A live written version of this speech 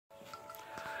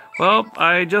Well,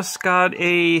 I just got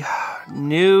a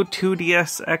new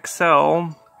 2DS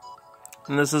XL,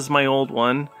 and this is my old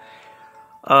one.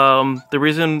 The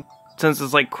reason, since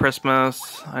it's like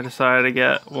Christmas, I decided to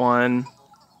get one.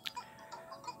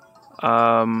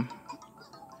 The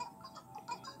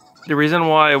reason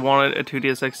why I wanted a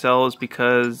 2DS XL is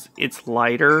because it's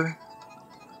lighter.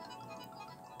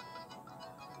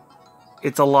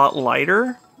 It's a lot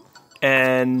lighter,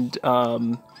 and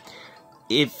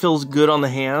it feels good on the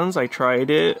hands. I tried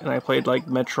it, and I played like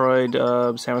Metroid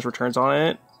Samus Returns on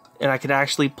it, and I could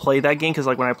actually play that game because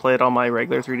like when I play it on my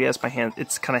regular 3DS, my hand,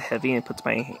 it's kind of heavy and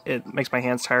it makes my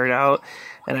hands tired out.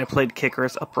 And I played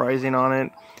Kickers Uprising on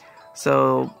it,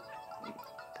 so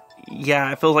yeah,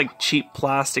 it feels like cheap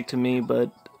plastic to me.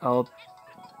 But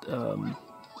I'm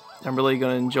really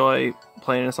gonna enjoy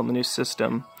playing this on the new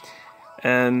system.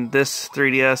 And this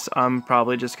 3DS, I'm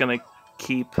probably just gonna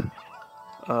keep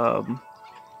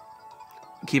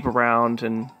around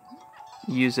and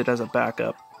use it as a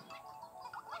backup.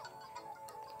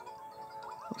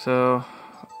 So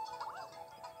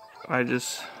I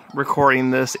just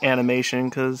recording this animation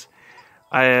because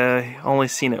I only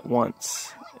seen it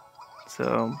once.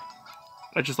 So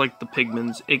I just like the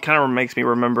Pigmans. It kind of makes me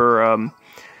remember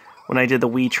when I did the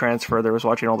Wii transfer, there was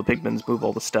watching all the Pigmans move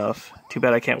all the stuff. Too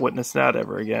bad I can't witness that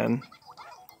ever again.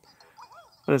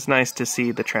 But it's nice to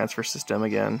see the transfer system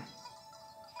again.